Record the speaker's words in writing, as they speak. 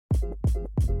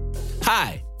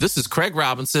Hi, this is Craig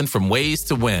Robinson from Ways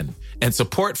to Win, and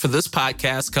support for this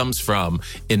podcast comes from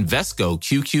Invesco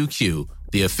QQQ,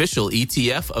 the official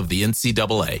ETF of the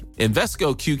NCAA.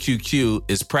 Invesco QQQ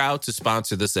is proud to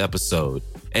sponsor this episode,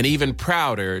 and even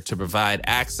prouder to provide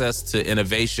access to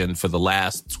innovation for the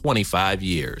last 25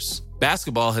 years.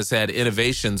 Basketball has had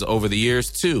innovations over the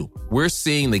years, too. We're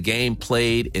seeing the game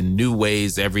played in new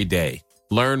ways every day.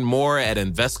 Learn more at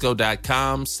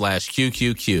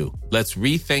Invesco.com/QQQ. Let's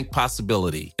rethink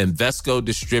possibility. Invesco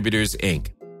Distributors, Inc.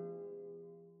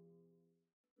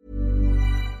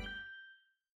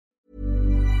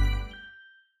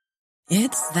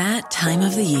 It's that time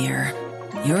of the year.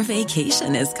 Your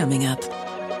vacation is coming up.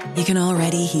 You can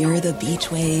already hear the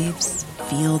beach waves,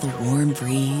 feel the warm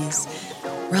breeze,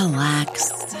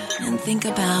 relax, and think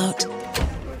about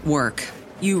work.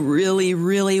 You really,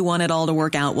 really want it all to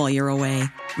work out while you're away.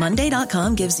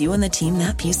 Monday.com gives you and the team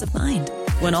that peace of mind.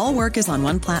 When all work is on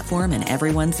one platform and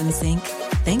everyone's in sync,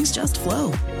 things just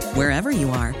flow. Wherever you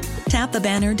are, tap the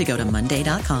banner to go to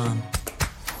Monday.com.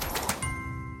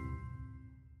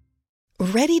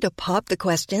 Ready to pop the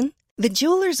question? The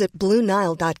jewelers at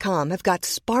BlueNile.com have got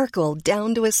sparkle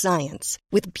down to a science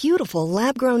with beautiful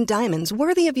lab-grown diamonds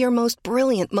worthy of your most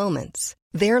brilliant moments.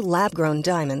 Their lab-grown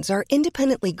diamonds are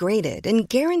independently graded and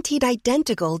guaranteed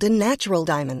identical to natural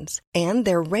diamonds, and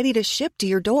they're ready to ship to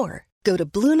your door. Go to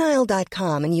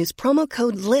BlueNile.com and use promo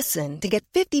code LISTEN to get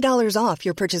 $50 off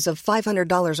your purchase of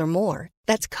 $500 or more.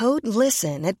 That's code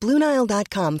LISTEN at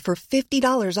BlueNile.com for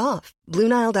 $50 off.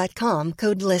 BlueNile.com,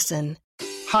 code LISTEN.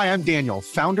 Hi, I'm Daniel,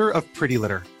 founder of Pretty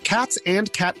Litter. Cats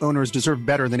and cat owners deserve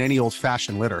better than any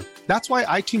old-fashioned litter. That's why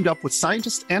I teamed up with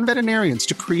scientists and veterinarians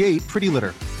to create Pretty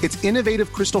Litter. Its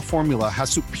innovative crystal formula has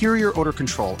superior odor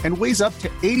control and weighs up to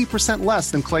 80%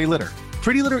 less than clay litter.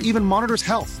 Pretty Litter even monitors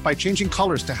health by changing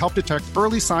colors to help detect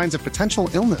early signs of potential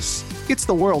illness. It's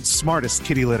the world's smartest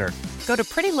kitty litter. Go to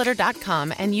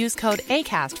prettylitter.com and use code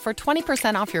ACAST for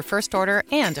 20% off your first order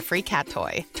and a free cat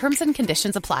toy. Terms and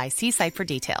conditions apply. See site for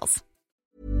details.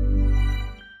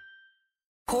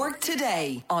 Cork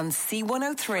Today on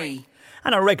C103.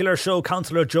 And our regular show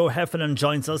counsellor Joe Heffernan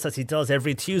joins us as he does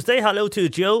every Tuesday. Hello to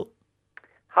Joe.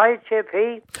 Hi,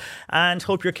 JP. And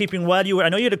hope you're keeping well. I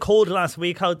know you had a cold last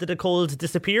week. How did the cold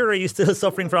disappear? Or are you still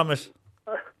suffering from it?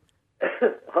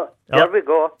 There we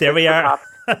go. There we are.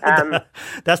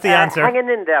 That's the answer. Hanging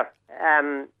in there.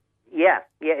 Yeah.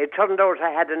 It turned out I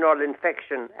had an oral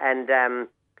infection, and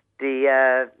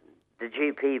the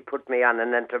GP put me on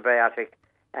an antibiotic.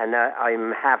 And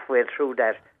I'm halfway through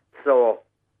that, so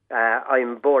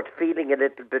I'm both feeling a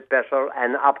little bit better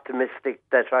and optimistic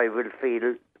that I will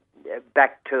feel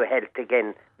back to health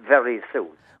again very soon.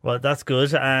 Well, that's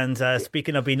good. And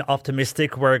speaking of being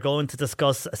optimistic, we're going to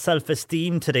discuss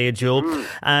self-esteem today, Joe.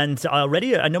 And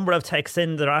already a number of texts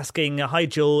in, they're asking, hi,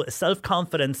 Joe,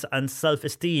 self-confidence and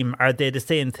self-esteem, are they the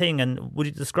same thing? And would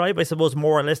you describe, I suppose,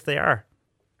 more or less they are?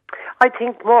 I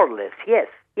think more or less, yes.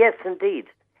 Yes, indeed.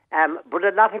 But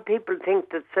a lot of people think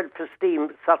that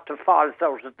self-esteem sort of falls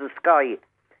out of the sky,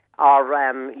 or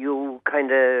you're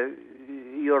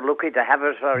lucky to have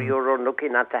it, or you're unlucky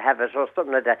not to have it, or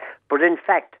something like that. But in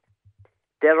fact,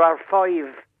 there are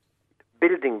 5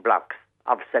 building blocks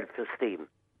of self-esteem.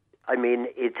 I mean,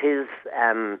 it is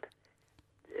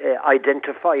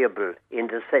identifiable in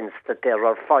the sense that there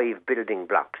are 5 building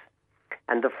blocks.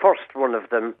 And the first one of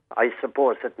them, I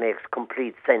suppose it makes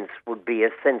complete sense, would be a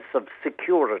sense of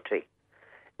security.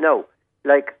 Now,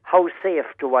 like, how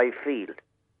safe do I feel?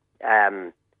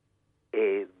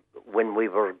 When we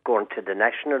were going to the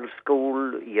national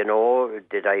school,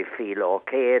 did I feel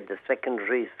okay? The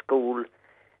secondary school,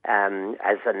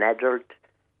 as an adult,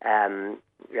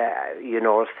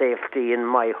 safety in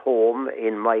my home,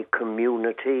 in my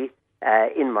community,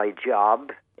 in my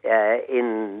job.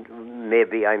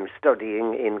 Maybe I'm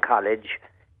studying in college,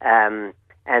 and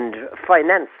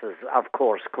finances, of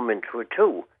course, come into it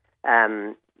too.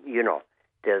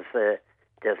 There's a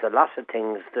lot of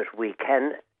things that we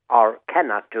can or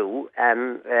cannot do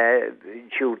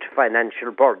due to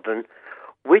financial burden,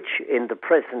 which in the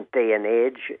present day and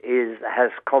age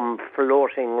has come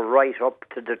floating right up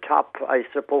to the top, I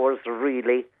suppose,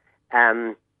 really.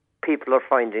 People are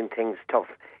finding things tough.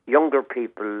 Younger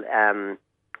people,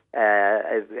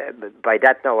 by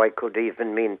that now I could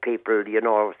even mean people,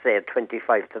 say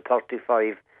 25 to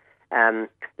 35,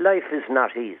 Life is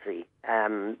not easy.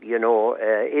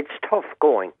 It's tough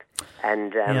going.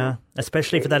 And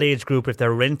especially for that age group, if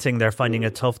they're renting, they're finding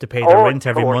it tough to pay their rent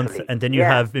every month. And then you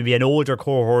have maybe an older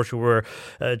cohort who are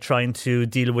trying to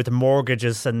deal with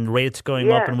mortgages and rates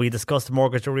going up. And we discussed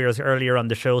mortgage arrears earlier on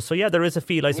the show. So there is a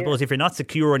feel, I suppose, if you're not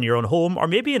secure in your own home, or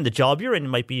maybe in the job you're in, you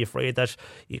might be afraid that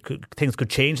things could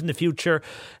change in the future.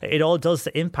 It all does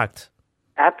impact.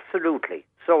 Absolutely.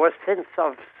 So a sense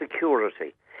of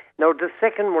security. Now, the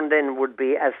second one then would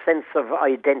be a sense of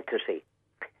identity.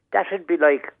 That would be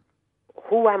like,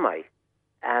 who am I?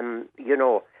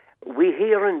 We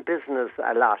hear in business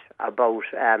a lot about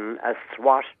a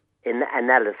SWOT in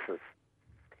analysis.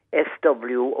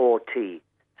 SWOT.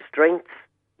 Strengths,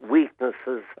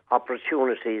 weaknesses,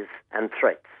 opportunities, and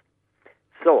threats.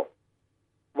 So,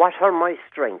 what are my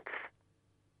strengths?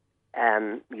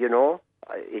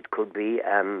 It could be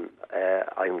I'm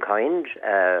kind,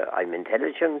 I'm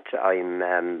intelligent, I'm,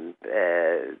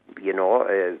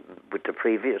 with the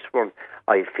previous one,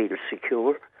 I feel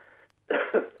secure,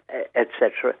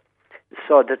 etc.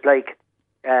 So that,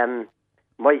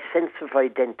 my sense of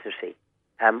identity,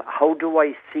 how do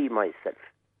I see myself?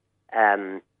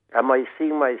 Am I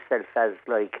seeing myself as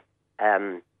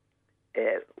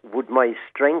would my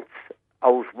strengths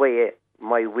outweigh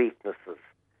my weaknesses?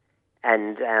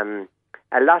 And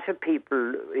a lot of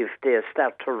people, if they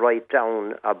start to write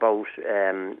down about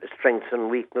strengths and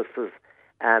weaknesses,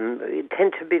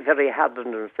 tend to be very hard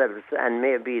on themselves, and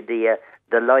maybe the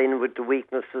line with the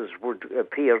weaknesses would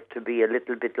appear to be a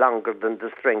little bit longer than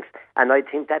the strengths. And I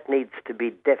think that needs to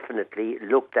be definitely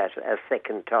looked at a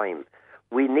second time.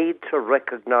 We need to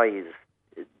recognise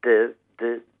the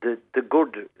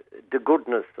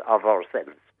goodness of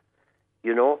ourselves,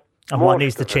 And what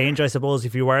needs to change, I suppose,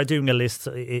 if you are doing a list,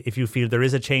 if you feel there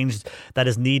is a change that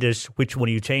is needed, which one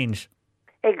you change?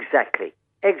 Exactly.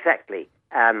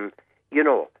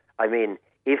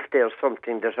 If there's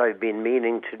something that I've been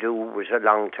meaning to do with a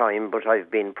long time, but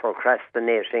I've been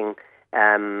procrastinating,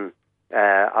 or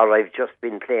I've just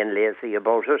been plain lazy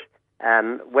about it,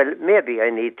 maybe I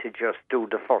need to just do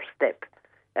the first step.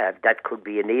 That could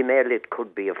be an email, it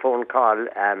could be a phone call,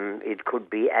 it could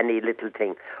be any little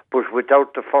thing. But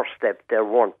without the first step, there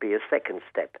won't be a second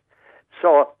step.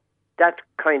 So that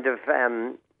kind of,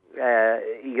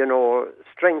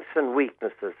 strengths and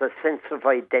weaknesses, a sense of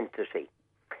identity.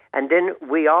 And then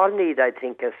we all need, I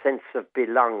think, a sense of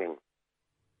belonging.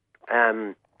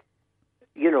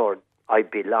 I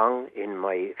belong in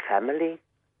my family,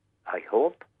 I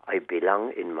hope. I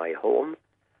belong in my home.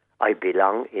 I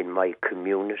belong in my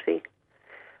community.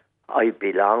 I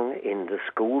belong in the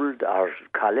school or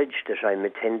college that I'm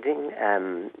attending.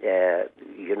 I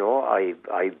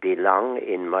belong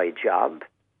in my job.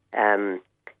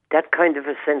 That kind of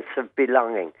a sense of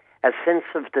belonging, a sense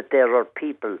of that there are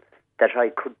people that I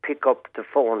could pick up the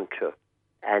phone to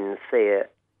and say,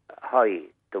 hi,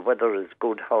 the weather is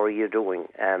good, how are you doing?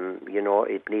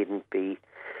 It needn't be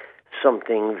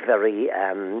something very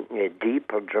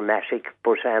deep or dramatic,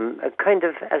 but a kind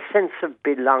of a sense of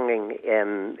belonging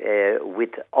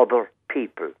with other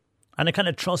people. And a kind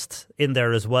of trust in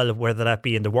there as well, whether that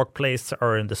be in the workplace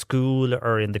or in the school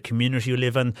or in the community you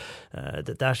live in,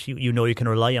 that you can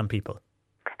rely on people.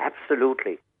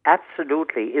 Absolutely.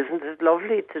 Isn't it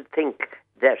lovely to think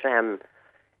that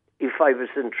if I was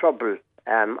in trouble,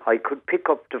 I could pick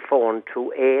up the phone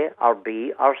to A or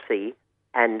B or C,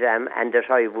 and that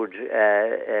I would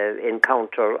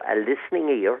encounter a listening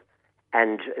ear,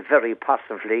 and very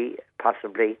possibly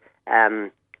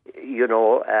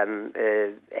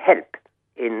help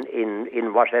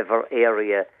in whatever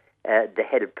area the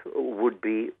help would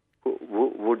be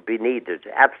needed.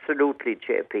 Absolutely,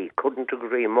 JP. Couldn't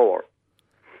agree more.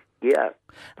 Yeah.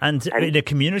 And in a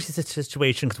community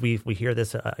situation, because we hear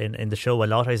this in the show a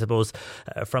lot, I suppose,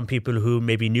 from people who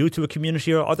may be new to a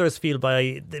community or others feel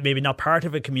by maybe not part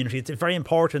of a community, it's very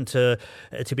important to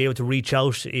be able to reach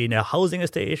out in a housing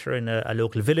estate or in a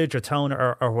local village or town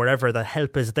or wherever the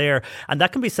help is there. And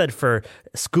that can be said for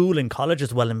school and college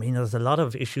as well. I mean, there's a lot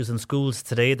of issues in schools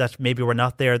today that maybe were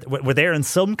not there. We're there in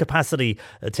some capacity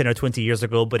 10 or 20 years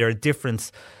ago, but they're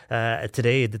different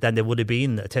today than they would have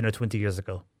been 10 or 20 years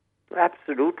ago.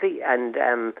 Absolutely, and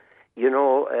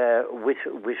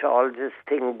with all this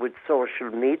thing with social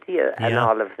media and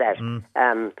all of that,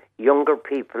 younger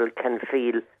people can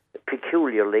feel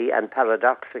peculiarly and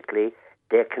paradoxically,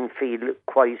 they can feel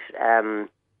quite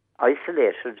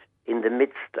isolated in the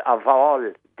midst of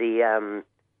all the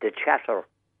chatter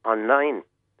online.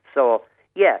 So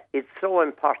yeah, it's so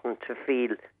important to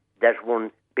feel that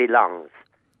one belongs.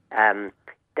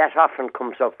 that often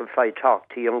comes up if I talk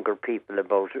to younger people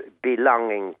about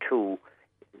belonging to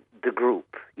the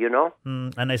group, you know.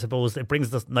 And I suppose it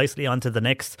brings us nicely on to the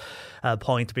next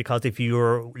point, because if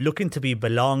you're looking to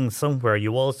belong somewhere,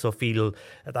 you also feel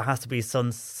that there has to be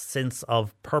some sense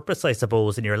of purpose, I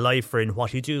suppose, in your life or in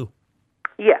what you do.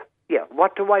 Yeah.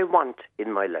 What do I want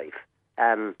in my life?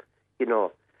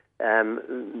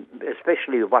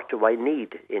 Especially what do I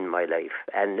need in my life,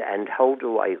 and how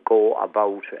do I go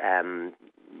about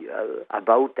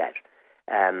that?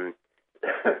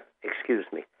 Excuse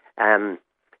me.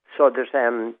 So there's,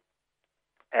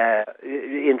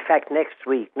 in fact, next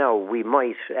week now we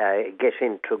might get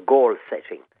into goal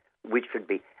setting, which would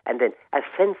be, and then a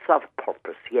sense of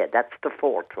purpose. Yeah, that's the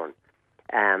fourth one.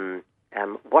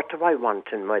 What do I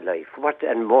want in my life?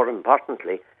 And more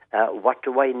importantly, what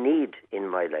do I need in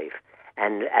my life?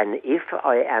 And if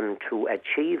I am to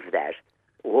achieve that,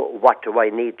 what do I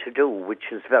need to do?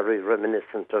 Which is very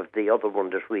reminiscent of the other one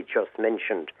that we just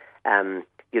mentioned.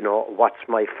 What's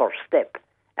my first step?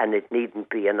 And it needn't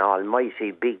be an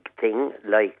almighty big thing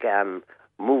like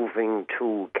moving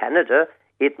to Canada.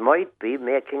 It might be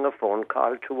making a phone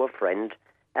call to a friend,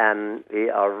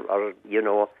 or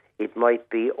it might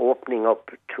be opening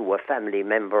up to a family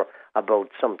member about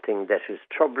something that is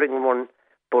troubling one.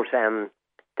 But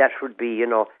that would be,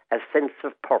 a sense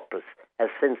of purpose, a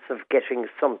sense of getting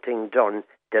something done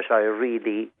that I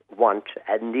really want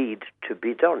and need to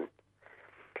be done.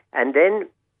 And then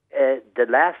the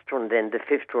last one, then the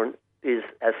fifth one, is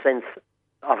a sense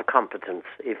of competence.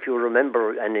 If you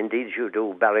remember, and indeed you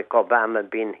do, Barack Obama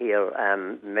being here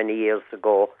many years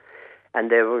ago, and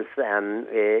there was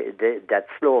that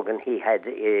slogan he had,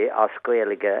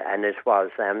 Osqueiliga, and it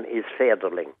was, is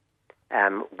Federling.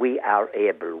 We are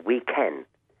able, we can.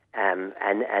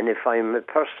 And if I'm a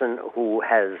person who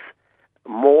has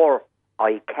more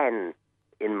I can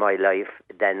in my life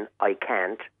than I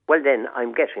can't, well then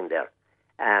I'm getting there.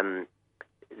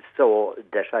 So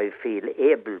that I feel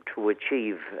able to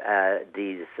achieve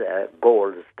these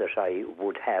goals that I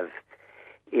would have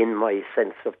in my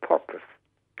sense of purpose.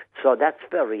 So that's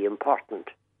very important.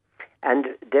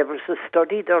 And there was a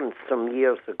study done some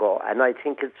years ago, and I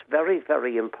think it's very,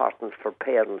 very important for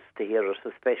parents to hear it,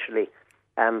 especially.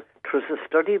 It was a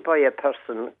study by a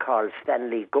person called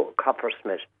Stanley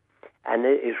Coppersmith, and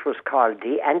it was called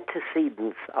The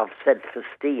Antecedents of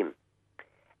Self-Esteem.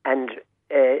 And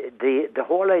the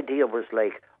whole idea was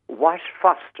like, what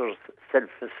fosters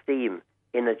self-esteem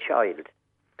in a child?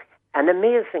 And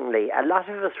amazingly, a lot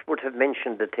of us would have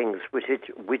mentioned the things which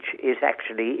it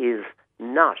actually is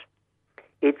not.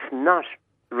 It's not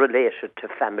related to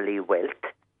family wealth.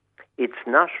 It's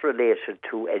not related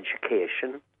to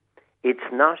education.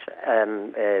 It's not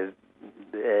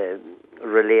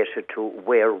related to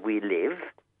where we live,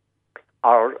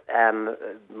 or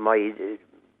my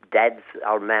dad's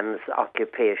or mam's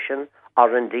occupation,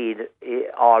 or indeed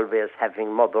always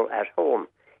having mother at home.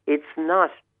 It's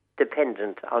not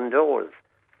dependent on those.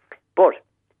 But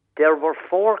there were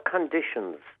 4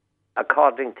 conditions,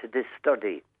 according to this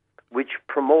study, which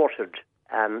promoted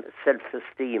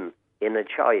self-esteem in a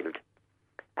child.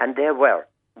 And they were,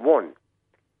 1,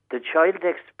 the child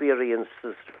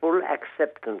experiences full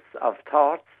acceptance of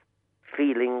thoughts,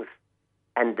 feelings,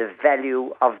 and the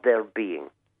value of their being.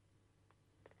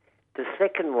 The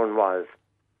second one was,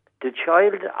 the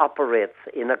child operates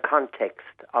in a context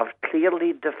of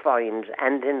clearly defined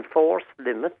and enforced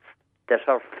limits that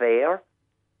are fair,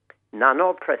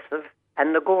 non-oppressive,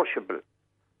 and negotiable.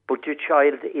 But the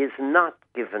child is not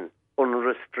given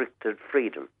unrestricted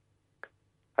freedom.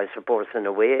 I suppose in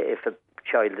a way, if a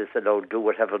child is allowed to do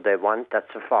whatever they want,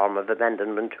 that's a form of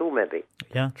abandonment too, maybe.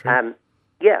 Yeah, true.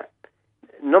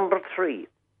 Number 3,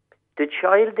 the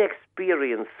child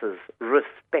experiences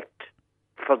respect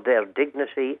for their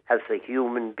dignity as a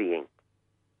human being.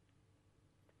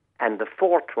 And the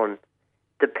 4th one,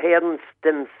 the parents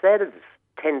themselves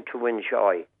tend to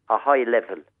enjoy a high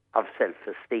level of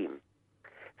self-esteem.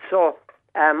 So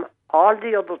all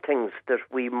the other things that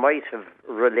we might have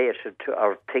related to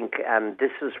or think,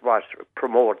 this is what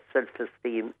promotes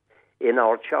self-esteem in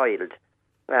our child.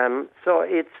 So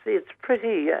it's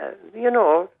pretty,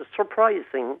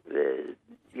 surprising,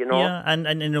 Yeah, and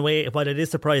in a way, while it is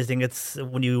surprising, it's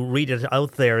when you read it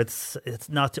out there, it's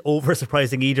not over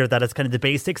surprising either that it's kind of the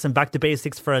basics and back to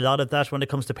basics for a lot of that when it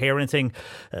comes to parenting.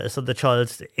 So the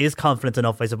child is confident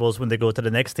enough, I suppose, when they go to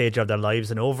the next stage of their lives,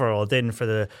 and overall then for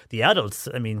the adults,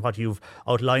 I mean, what you've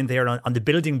outlined there on the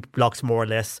building blocks more or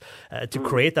less to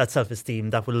create that self-esteem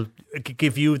that will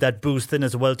give you that boost then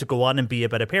as well to go on and be a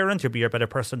better parent, you'll be a better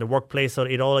person in the workplace. So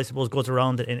it all, I suppose, goes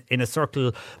around in a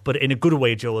circle, but in a good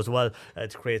way, Joe, as well,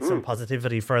 to create some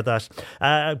positivity for that.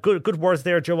 Good words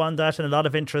there, Joe, on that, and a lot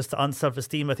of interest on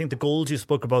self-esteem. I think the goals you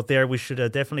spoke about there, we should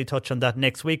definitely touch on that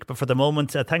next week. But for the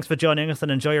moment, thanks for joining us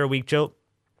and enjoy your week, Joe.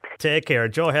 Take care.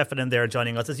 Joe Heffernan there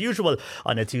joining us as usual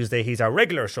on a Tuesday. He's our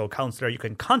regular show counsellor. You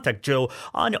can contact Joe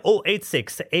on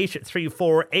 086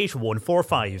 834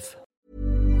 8145.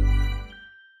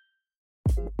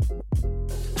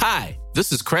 Hi,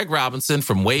 this is Craig Robinson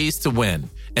from Ways to Win,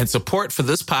 and support for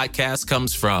this podcast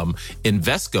comes from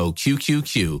Invesco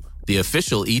QQQ, the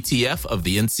official ETF of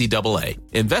the NCAA.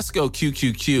 Invesco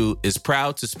QQQ is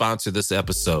proud to sponsor this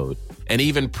episode, and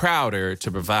even prouder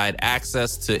to provide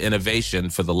access to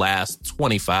innovation for the last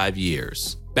 25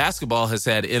 years. Basketball has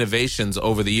had innovations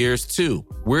over the years, too.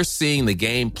 We're seeing the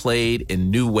game played in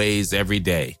new ways every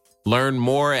day. Learn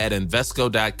more at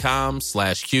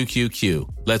Invesco.com/QQQ.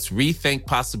 Let's rethink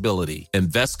possibility.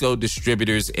 Invesco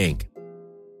Distributors, Inc.